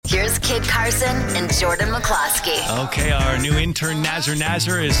Kid Carson and Jordan McCloskey. Okay, our new intern,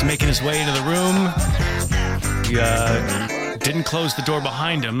 NAZER is making his way into the room. He didn't close the door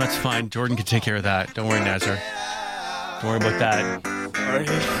behind him. That's fine. Jordan can take care of that. Don't worry, NAZER. Don't worry about that.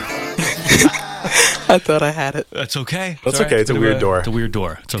 I thought I had it. That's okay. That's okay. It's a weird door. It's a weird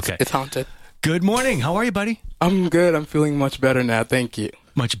door. It's okay. It's haunted. Good morning. How are you, buddy? I'm good. I'm feeling much better now. Thank you.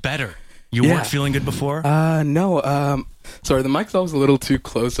 Much better. You weren't feeling good before? No. Sorry, the mic's always a little too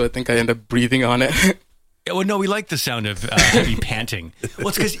close, so I think I end up breathing on it. Yeah, well, no, we like the sound of heavy panting. Well,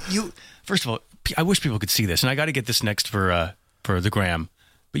 it's because you, first of all, I wish people could see this, and I got to get this next for the gram,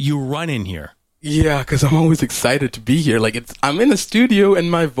 but you run in here. Yeah, because I'm always excited to be here. Like, I'm in a studio,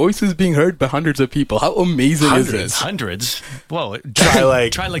 and my voice is being heard by hundreds of people. How amazing is this? Hundreds? Whoa. Try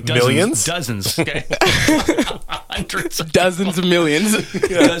like dozens. millions? Dozens. Okay. Hundreds. Dozens of millions.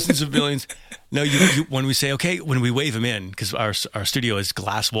 Dozens of millions. No, you when we say, okay, when we wave him in, because our studio has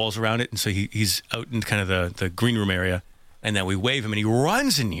glass walls around it, and so he's out in kind of the green room area, and then we wave him, and he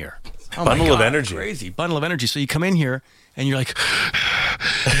runs in here. Oh Bundle of energy. Crazy. Bundle of energy. So you come in here, and you're like...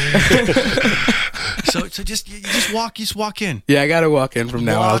 so you just walk in. Yeah, I got to walk in from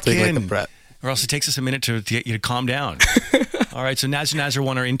now on. I'll take like a breath. Or else it takes us a minute to get you to calm down. All right, so NAZER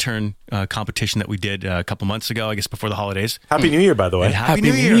won our intern competition that we did a couple months ago, I guess before the holidays. Happy New Year, by the way. And Happy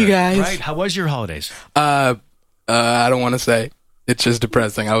New Year, guys. Right? How was your holidays? I don't want to say. It's just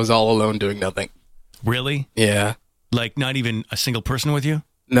depressing. I was all alone doing nothing. Really? Yeah. Like not even a single person with you?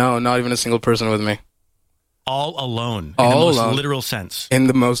 No, not even a single person with me. All alone. All in the most alone. literal sense. In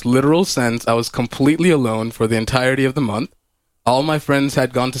the most literal sense, I was completely alone for the entirety of the month. All my friends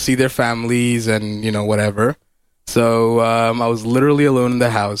had gone to see their families and, whatever. So I was literally alone in the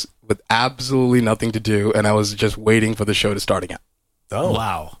house with absolutely nothing to do, and I was just waiting for the show to start again. Oh.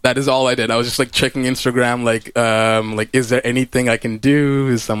 Wow. That is all I did. I was just like checking Instagram, like, is there anything I can do?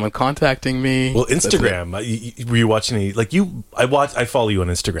 Is someone contacting me? Well, Instagram. Were you watching any? Like I follow you on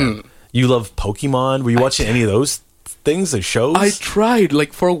Instagram. You love Pokemon. Were you watching any of those things, the shows? I tried.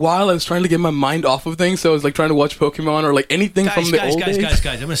 Like for a while, I was trying to get my mind off of things. So I was like trying to watch Pokemon or like anything from the old days. Guys,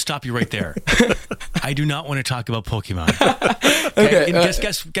 I'm going to stop you right there. I do not want to talk about Pokemon. Okay.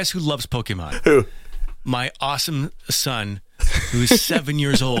 And guess who loves Pokemon? Who? My awesome son, who's 7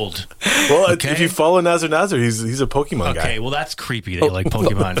 years old. Well, if you follow NAZER, he's a Pokemon guy. Okay, well, that's creepy that you like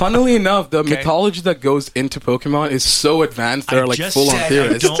Pokemon. Funnily enough, the mythology that goes into Pokemon is so advanced. They're like full-on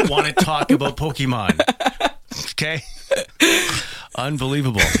theorists. I don't want to talk about Pokemon. Okay?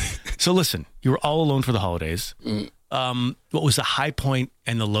 Unbelievable. So listen, you were all alone for the holidays. What was the high point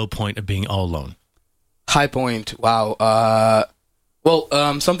and the low point of being all alone? High point. Wow.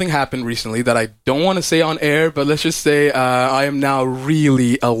 Something happened recently that I don't want to say on air, but let's just say I am now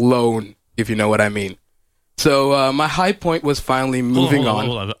really alone, if you know what I mean. So my high point was finally moving on.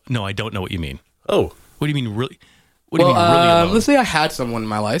 Hold on. No, I don't know what you mean. Oh. What do you mean really? What do you mean really alone? Let's say I had someone in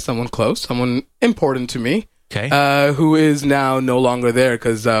my life, someone close, someone important to me, okay, who is now no longer there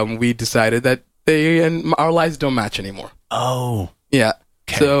because we decided that they and our lives don't match anymore. Oh. Yeah.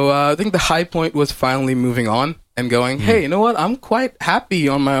 Okay. So I think the high point was finally moving on and going, hey, you know what? I'm quite happy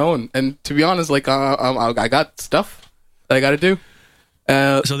on my own. And to be honest, like I got stuff that I got to do.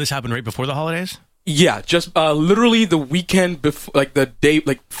 So this happened right before the holidays? Yeah, just literally the weekend before, like the day,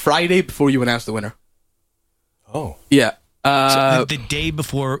 like Friday before you announced the winner. Oh. Yeah. So the day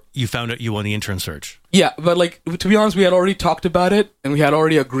before you found out you won the Intern Search? Yeah, but like, to be honest, we had already talked about it and we had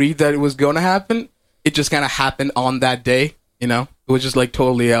already agreed that it was going to happen. It just kind of happened on that day, It was just like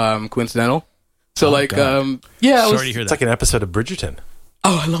totally coincidental. So yeah. Sorry to hear that. It's like an episode of Bridgerton.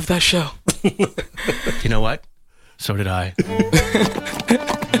 Oh, I love that show. You know what? So did I.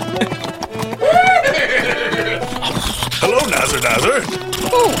 Hello, NAZER.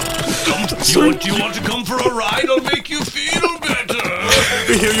 Oh, do you want to come for a ride? I'll make you feel better.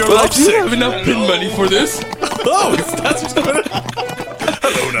 We hear your I love do have enough pin money for this. Oh, that's what's coming.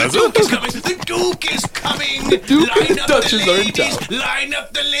 Hello, The Duke is coming. The Duke is coming. The Duke line and up Duchess the are in ladies. town. Line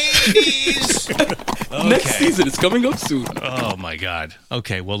up the ladies. Okay. Next season is coming up soon. Oh, my God.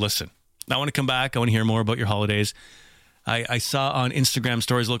 Okay, well, listen. I want to come back. I want to hear more about your holidays. I saw on Instagram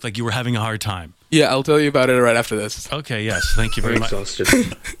stories looked like you were having a hard time. Yeah, I'll tell you about it right after this. Okay, yes. Thank you very much. I'm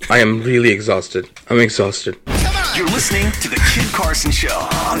exhausted. I am really exhausted. I'm exhausted. You're listening to The Kid Carson Show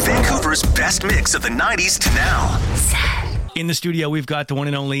on Vancouver's best mix of the 90s to now. In the studio, we've got the one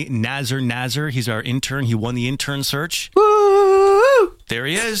and only NAZER. He's our intern. He won the Intern Search. Woo! There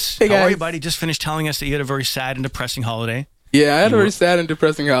he is. Hey, How are guys. you, buddy? Just finished telling us that you had a very sad and depressing holiday. Yeah, I had a very sad and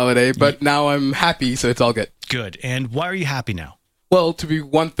depressing holiday, but now I'm happy, so it's all good. Good. And why are you happy now? Well, to be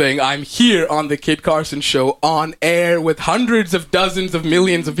one thing, I'm here on the Kid Carson show on air with hundreds of dozens of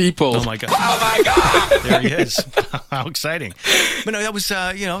millions of people. Oh my God. Oh my God. There he is. How exciting. But no, that was,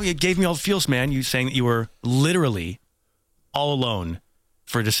 it gave me all the feels, man. You saying that you were literally all alone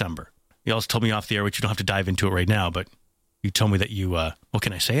for December. You also told me off the air, which you don't have to dive into it right now, but you told me that you,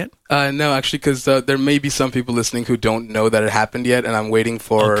 can I say it? No, actually, because there may be some people listening who don't know that it happened yet, and I'm waiting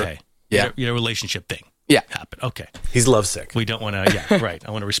for... Okay. Yeah. Your relationship thing. Yeah. Happened. Okay. He's lovesick. We don't want to, yeah, right.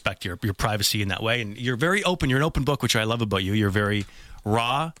 I want to respect your privacy in that way. And you're very open. You're an open book, which I love about you. You're very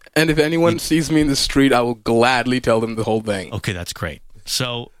raw. And if anyone sees me in the street, I will gladly tell them the whole thing. Okay, that's great.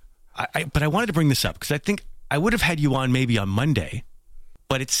 So, but I wanted to bring this up because I think I would have had you on maybe on Monday,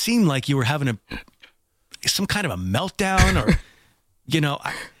 but it seemed like you were having some kind of a meltdown or,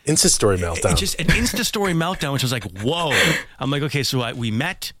 Insta story meltdown. Just an Insta story meltdown, which was like, whoa. I'm like, okay, so we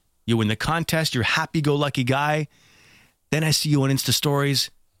met. You win the contest. You're a happy-go-lucky guy. Then I see you on Insta stories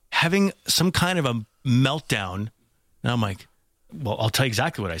having some kind of a meltdown. And I'm like, well, I'll tell you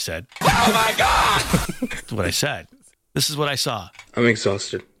exactly what I said. Oh, my God! That's what I said. This is what I saw. I'm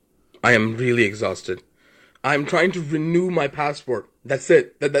exhausted. I am really exhausted. I'm trying to renew my passport. That's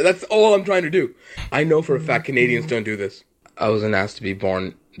it. That's all I'm trying to do. I know for a fact Canadians don't do this. I wasn't asked to be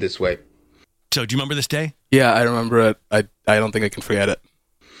born this way. So do you remember this day? Yeah, I remember it. I don't think I can forget it.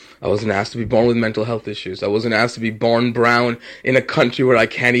 I wasn't asked to be born with mental health issues. I wasn't asked to be born brown in a country where I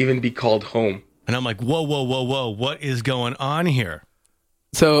can't even be called home. And I'm like, whoa, what is going on here?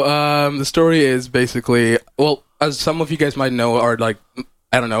 So the story is basically, well, as some of you guys might know, or like,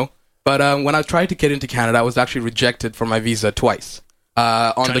 I don't know, but when I tried to get into Canada, I was actually rejected for my visa twice.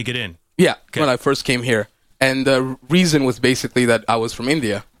 Trying to get in? Yeah, okay. When I first came here. And the reason was basically that I was from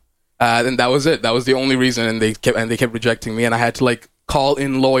India. And that was it. That was the only reason, and they kept rejecting me, and I had to call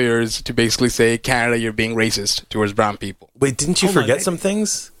in lawyers to basically say, Canada, you're being racist towards brown people. Wait, didn't you forget some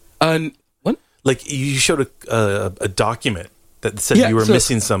things? What? Like you showed a document that said you were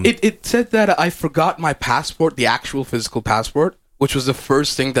missing some. It said that I forgot my passport, the actual physical passport, which was the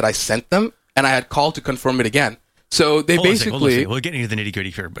first thing that I sent them, and I had called to confirm it again. So they basically... We're getting into the nitty-gritty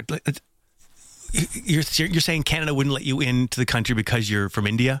here, but you're saying Canada wouldn't let you into the country because you're from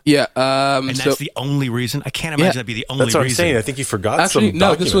India? Yeah. And that's the only reason? I can't imagine that'd be the only reason. That's what I'm saying. I think you forgot Actually, some no,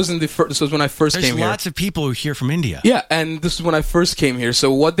 documents. this was when I first came here. There's lots of people who are here from India. Yeah, and this is when I first came here.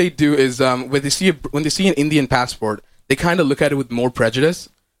 So what they do is when they see an Indian passport, they kind of look at it with more prejudice.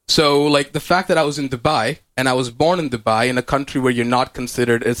 So the fact that I was in Dubai and I was born in Dubai in a country where you're not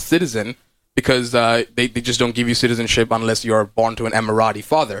considered a citizen because they just don't give you citizenship unless you're born to an Emirati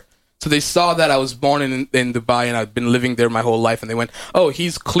father. So they saw that I was born in Dubai and I've been living there my whole life, and they went, oh,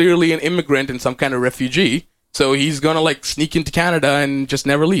 he's clearly an immigrant and some kind of refugee, so he's gonna sneak into Canada and just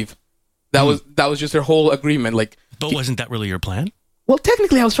never leave. That was just their whole agreement. But wasn't that really your plan? Well,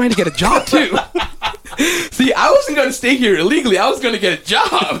 technically, I was trying to get a job too. See, I wasn't gonna stay here illegally. I was gonna get a job.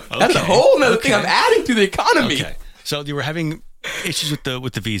 Okay. That's a whole other thing I'm adding to the economy. Okay. So you were having issues with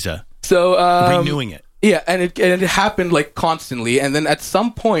the visa. So renewing it. Yeah, and it happened constantly, and then at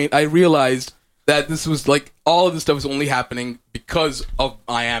some point I realized that this was all of this stuff was only happening because of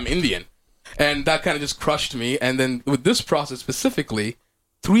I am Indian, and that kind of just crushed me. And then with this process specifically,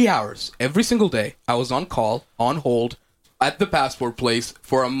 3 hours every single day, I was on call, on hold, at the passport place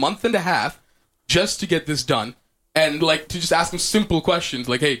for a month and a half just to get this done. And to just ask them simple questions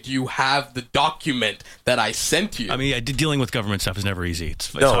hey, do you have the document that I sent you? I mean, dealing with government stuff is never easy.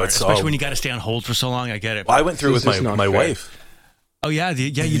 It's hard, especially when you got to stay on hold for so long. I get it. Well, I went through with my wife. Oh yeah,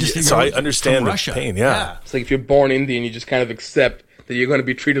 you just so I understand the pain. Yeah, it's if you're born Indian, you just kind of accept that you're going to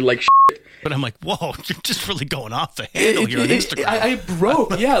be treated like shit. But I'm like, whoa, you're just really going off the handle here on Instagram. I broke,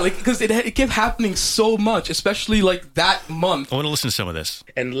 because it kept happening so much, especially that month. I want to listen to some of this.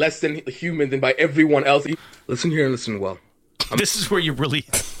 And less than human than by everyone else. Listen here and listen well. This is where you really...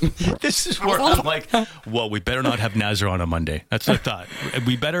 This is where I'm like, well, we better not have Nazer on Monday. That's what I thought.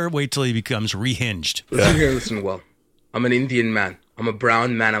 We better wait till he becomes rehinged. Listen here and listen well. I'm an Indian man. I'm a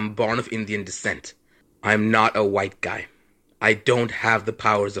brown man. I'm born of Indian descent. I'm not a white guy. I don't have the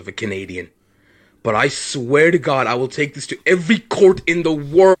powers of a Canadian. But I swear to God, I will take this to every court in the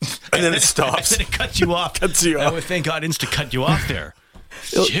world. And then it stops. And then it cuts you off. Cuts you off. Thank God Insta cut you off there.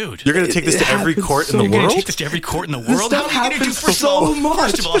 Dude, You're going to take this to every happens court in so the you're going world? to take this to every court in the This world? How stuff are you going to do happens first of all? so much.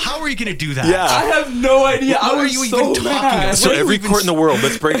 First of all, how are you going to do that? Yeah. I have no idea. What I are was you so even talking mad. about? So What are you every even court in the world,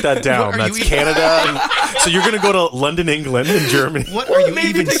 let's break that down. What are That's you- Canada. So you're going to go to London, England, and Germany. What are you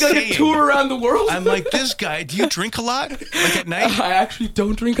Maybe even take like saying? a tour around the world. I'm like, this guy, do you drink a lot? Like at night? I actually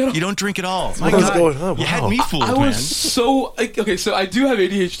don't drink at all. You don't drink at all. My What's God. going on? You had Wow. me fooled, I man. was so like, okay. So I do have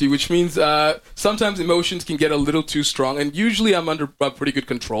ADHD, which means sometimes emotions can get a little too strong, and usually I'm under pretty good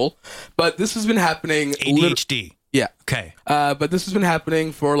control. But this has been happening. ADHD. Yeah. Okay. But this has been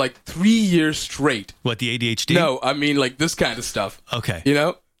happening for like 3 years straight. What, the ADHD? No, I mean like this kind of stuff. Okay. You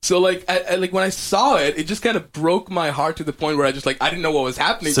know. So like, I like when I saw it, it just kind of broke my heart to the point where I just like I didn't know what was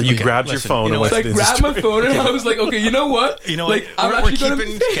happening. So to you me. grabbed your listen, phone you know and what? went So I to the grabbed my phone and I was like, okay, you know what? You know like, what? I'm We're actually gonna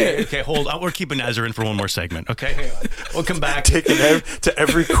keeping. say it. Okay, hold on. We're keeping Nazar in for one more segment. Okay, hang on. We'll come back. Taking to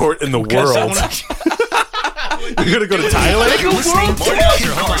every court in the Because I world. wanna- You're going to go to Thailand? You're listening to More the Nazar, Kid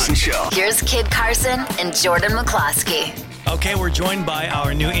hold on. Carson Show. Here's Kid Carson and Jordan McCloskey. Okay, we're joined by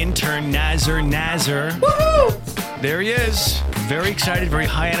our new intern, Nazar. There he is. Very excited, very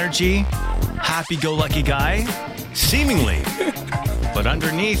high energy, happy-go-lucky guy, seemingly. But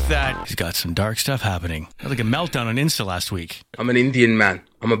underneath that, he's got some dark stuff happening. Had like a meltdown on Insta last week. I'm an Indian man.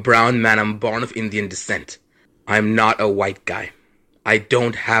 I'm a brown man. I'm born of Indian descent. I'm not a white guy. I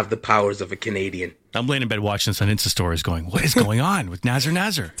don't have the powers of a Canadian. I'm laying in bed watching this on Insta stories going, what is going on with Nazar?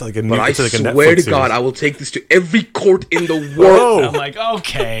 It's like a, But I it's like a swear Netflix to God, series. I will take this to every court in the world. I'm like,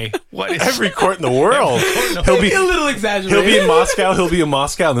 okay, what is Every court in the world. He'll be a little exaggerated. He'll be in Moscow. He'll be in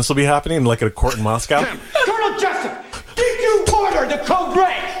Moscow, and this will be happening like at a court in Moscow. Colonel Jessup, did you order the code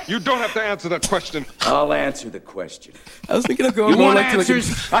red? You don't have to answer that question. I'll answer the question. I was thinking of going You more want like to like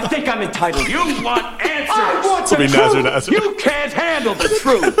answers? I think I'm entitled. You want answers? I want the be truth. Nazar. You can't handle the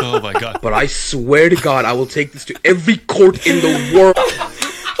truth. Oh my God. But I swear to God, I will take this to every court in the world.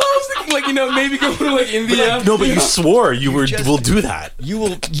 I was thinking like maybe go to like India. No, but you swore you were. We'll do that.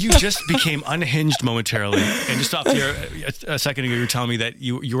 You just became unhinged momentarily. And just off here a second ago, you were telling me that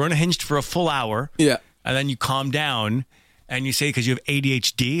you were unhinged for a full hour. Yeah. And then you calm down and you say because you have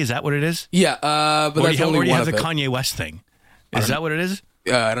ADHD. Is that what it is? Yeah, but Or that's do you only one have of the it. Kanye West thing? Is that what it is?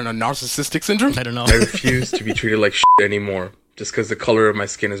 I don't know, narcissistic syndrome. I don't know. I refuse to be treated like shit anymore just because the color of my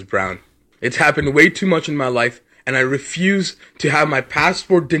skin is brown. It's happened way too much in my life, and I refuse to have my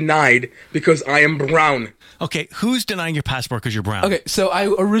passport denied because I am brown. Okay, who's denying your passport because you're brown? Okay, so I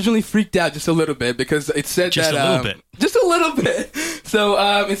originally freaked out just a little bit because it said Just that a little bit. just a little bit. So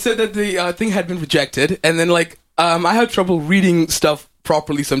it said that the thing had been rejected, and then like I had trouble reading stuff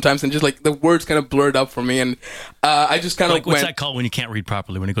properly sometimes, and just like the words kind of blurred up for me, and I just kind Like, of what's went. that called when you can't read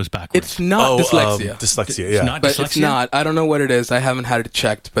properly, when it goes backwards? It's not dyslexia. Dyslexia. It's Yeah. not But dyslexia? it's not. I don't know what it is. I haven't had it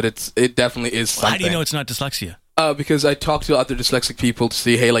checked, but it definitely is something. How do you know it's not dyslexia? Because I talk to other dyslexic people to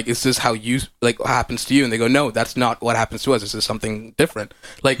see, hey, like, is this how you, like, what happens to you? And they go, no, that's not what happens to us. This is something different.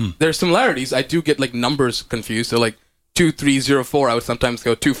 Like, there's similarities. I do get, like, numbers confused. So, like, 2304, I would sometimes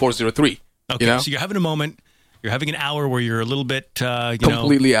go 2403. Okay, You know? so you're having a moment. You're having an hour where you're a little bit,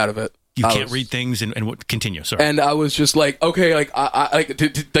 Completely out of it. you I can't was- read things and what, continue. Sorry. And I was just like, okay, like,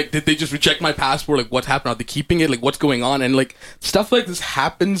 did they just reject my passport? Like, what's happened? Are they keeping it? Like, what's going on? And, like, stuff like this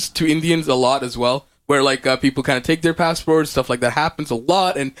happens to Indians a lot as well, where, like, people kind of take their passports. Stuff like that happens a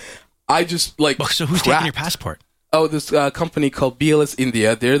lot. And I just, like, So who's taking your cracked. passport? Oh, this company called BLS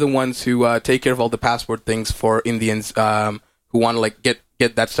India. They're the ones who take care of all the passport things for Indians who want to like get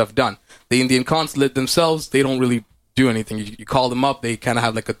that stuff done. The Indian consulate themselves, they don't really do anything. You call them up, they kind of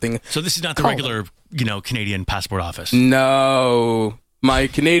have like a thing. So this is not the Call regular, Canadian passport office. No, my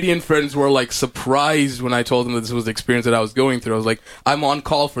Canadian friends were like surprised when I told them that this was the experience that I was going through. I was like, I'm on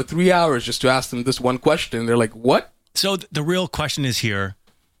call for 3 hours just to ask them this one question. They're like, what? So the real question is here: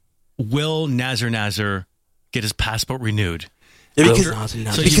 will Nazar get his passport renewed? Yeah, because So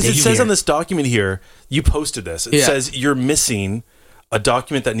because it you says here. on this document here, you posted this. It Yeah. says you're missing a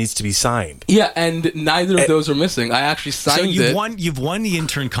document that needs to be signed. Yeah, and neither of those are missing. I actually signed So it. you've won the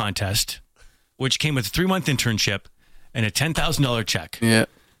intern contest, which came with a 3-month internship and a $10,000 check. Yeah.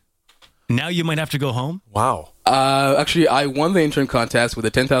 Now you might have to go home. Wow. Actually, I won the intern contest with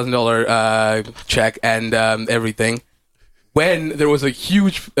a $10,000 check and everything. When there was a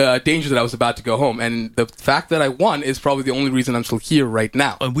huge danger that I was about to go home, and the fact that I won is probably the only reason I'm still here right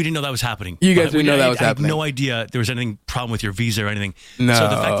now. And we didn't know that was happening. You guys But didn't know that was I happening. had no idea there was anything problem with your visa or anything. No. So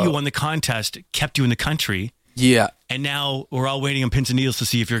the fact that you won the contest kept you in the country, Yeah, and now we're all waiting on pins and needles to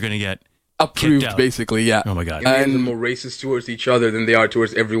see if you're going to get approved kicked out. basically. Yeah. Oh my God. Indians are And more racist towards each other than they are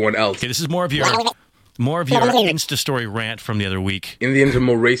towards everyone else. Okay, this is more of your More of your Insta story rant from the other week. Indians are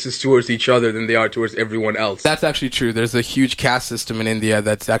more racist towards each other than they are towards everyone else. That's actually true. There's a huge caste system in India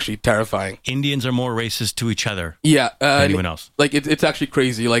that's actually terrifying. Indians are more racist to each other Yeah. than anyone else. Like, it's actually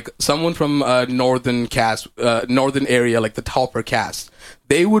crazy. Like, someone from northern area, like the Thalper caste,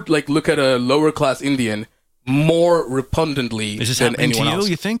 they would, like, look at a lower-class Indian more repugnantly Is this than happening anyone to you, else.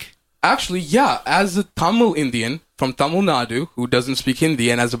 you think? Actually, yeah. As a Tamil Indian from Tamil Nadu who doesn't speak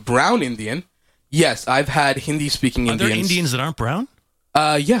Hindi, and as a brown Indian, yes, I've had Hindi-speaking Are Indians. there Indians that aren't brown?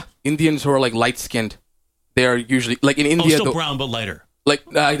 Yeah. Indians who are, like, light-skinned. They are usually... Like, in India... still brown, but lighter. Like,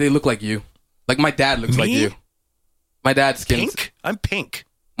 they look like you. Like, my dad looks like you. My dad's skin... Pink? I'm pink.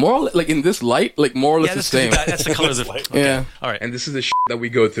 More or less, like, in this light, like, more or less the same. That's the color of the... Okay. Yeah. All right. And this is the shit that we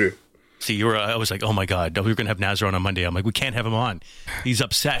go through. See, I was like, oh my God, we were going to have Nazar on Monday. I'm like, we can't have him on. He's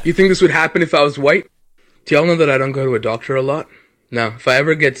upset. You think this would happen if I was white? Do y'all know that I don't go to a doctor a lot? No. If I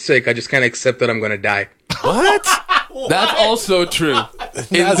ever get sick, I just kind of accept that I'm going to die. What? That's also true.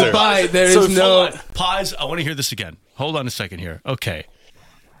 In Nazar. Dubai, there is Hold no... on. Pause. I want to hear this again. Hold on a second here. Okay.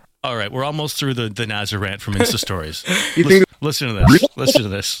 All right. We're almost through the Nazar rant from Insta Stories. Listen to this. Listen to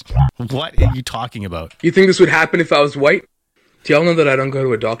this. What are you talking about? You think this would happen if I was white? Do y'all know that I don't go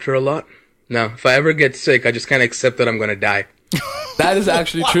to a doctor a lot? No. If I ever get sick, I just kind of accept that I'm going to die. That is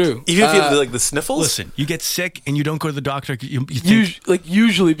actually true. Even if you have like the sniffles? Listen, you get sick and you don't go to the doctor. You think...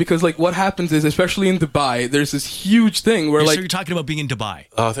 Usually, because, like, what happens is, especially in Dubai, there's this huge thing where, So like... you're talking about being in Dubai.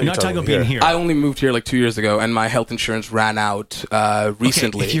 Oh, I thought you're you not were talking about talking being here. I only moved here, like, 2 years ago, and my health insurance ran out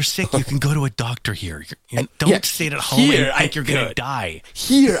recently. Okay, if you're sick, you can go to a doctor here. Don't Yeah, sit at home here and think I you're going to could. die.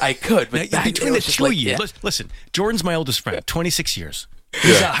 Here, I could, but Now, back between there, the it was just two like, of you, yeah. listen, Jordan's my oldest friend, 26 years.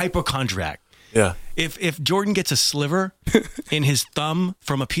 He's a hypochondriac. Yeah. If Jordan gets a sliver in his thumb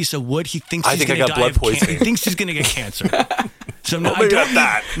from a piece of wood, he thinks I he's think I going to got die blood of cancer. poisoning. He thinks he's going to get cancer. So now, maybe not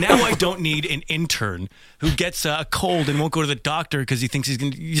that. Now I don't need an intern who gets a cold and won't go to the doctor because he thinks he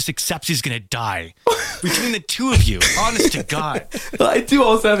just accepts he's going to die. Between the two of you, honest to God. I do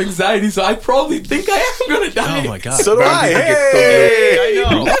also have anxiety, so I probably think I am going to die. Oh my God. So do I. people get Hey!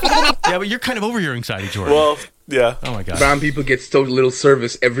 I know. Yeah, but you're kind of over your anxiety, Jordan. Well, yeah. Oh my God. Brown people get so little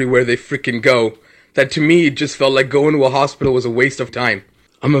service everywhere they freaking go that to me it just felt like going to a hospital was a waste of time.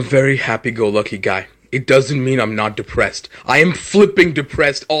 I'm a very happy-go-lucky guy. It doesn't mean I'm not depressed. I am flipping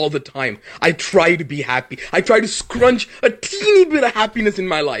depressed all the time. I try to be happy. I try to scrunch a teeny bit of happiness in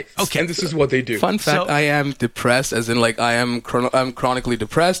my life. Okay. And this is what they do. Fun fact, I am depressed, as in, like, I'm chronically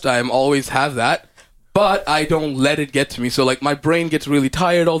depressed. I am always have that, but I don't let it get to me. So, like, my brain gets really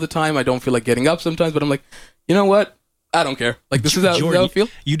tired all the time. I don't feel like getting up sometimes, but I'm like, you know what? I don't care. Like, this is how Jordan, I feel.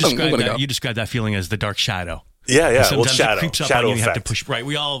 You I'm described gonna that. go. You described that feeling as the dark shadow. Yeah, yeah. Well, Sometimes shadow. it creeps up Shadow on you. You have to effect. push. Right.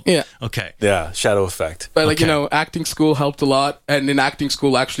 We all. Yeah. Okay. Yeah, shadow effect. But, like, Okay. you know, acting school helped a lot. And in acting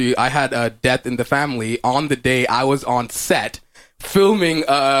school, actually, I had a death in the family on the day I was on set filming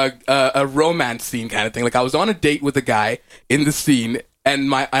a romance scene kind of thing. Like, I was on a date with a guy in the scene,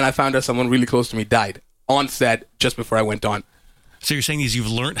 and I found out someone really close to me died on set just before I went on. So you're saying you've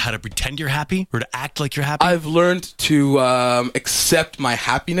learned how to pretend you're happy or to act like you're happy? I've learned to accept my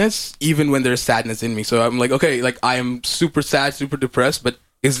happiness even when there's sadness in me. So I'm like, okay, like, I am super sad, super depressed, but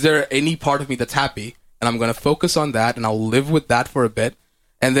is there any part of me that's happy? And I'm going to focus on that, and I'll live with that for a bit.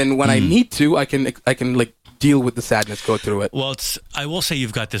 And then when I need to, I can like deal with the sadness, go through it. Well, I will say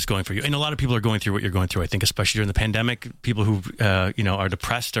you've got this going for you, and a lot of people are going through what you're going through. I think, especially during the pandemic, people who are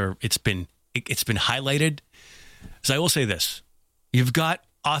depressed, or it's been highlighted. So I will say this: you've got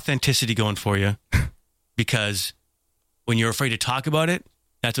authenticity going for you, because when you're afraid to talk about it,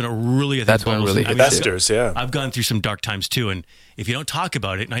 that's when it really. That's when it really hits you. Investors, yeah. I've gone through some dark times too, and if you don't talk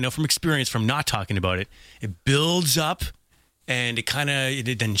about it, and I know from experience from not talking about it, it builds up. And it kind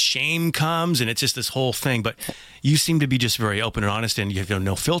of, then shame comes, and it's just this whole thing. But you seem to be just very open and honest, and you have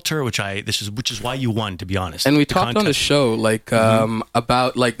no filter, which is why you won, to be honest. And we talked on the show, like,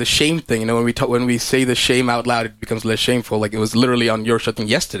 about, like, the shame thing. You know, when we say the shame out loud, it becomes less shameful. Like, it was literally on your show thing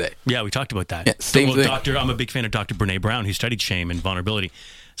yesterday. Yeah, we talked about that. Yeah, same thing. I'm a big fan of Dr. Brene Brown, who studied shame and vulnerability.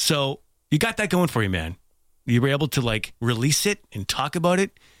 So you got that going for you, man. You were able to, like, release it and talk about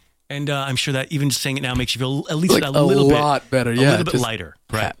it. And I'm sure that even just saying it now makes you feel at least Like, a little bit lot better, a yeah, little bit just- lighter.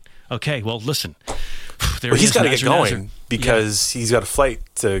 Right. Okay. Well, listen. There Well, he he's is, got to get Nazar, going Nazar. because he's got a flight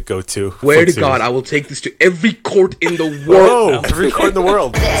to go to. Swear to Flight God, series. I will take this to every court in the world. Whoa, every court in the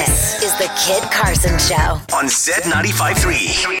world. This is the Kid Carson Show. On Z95.3.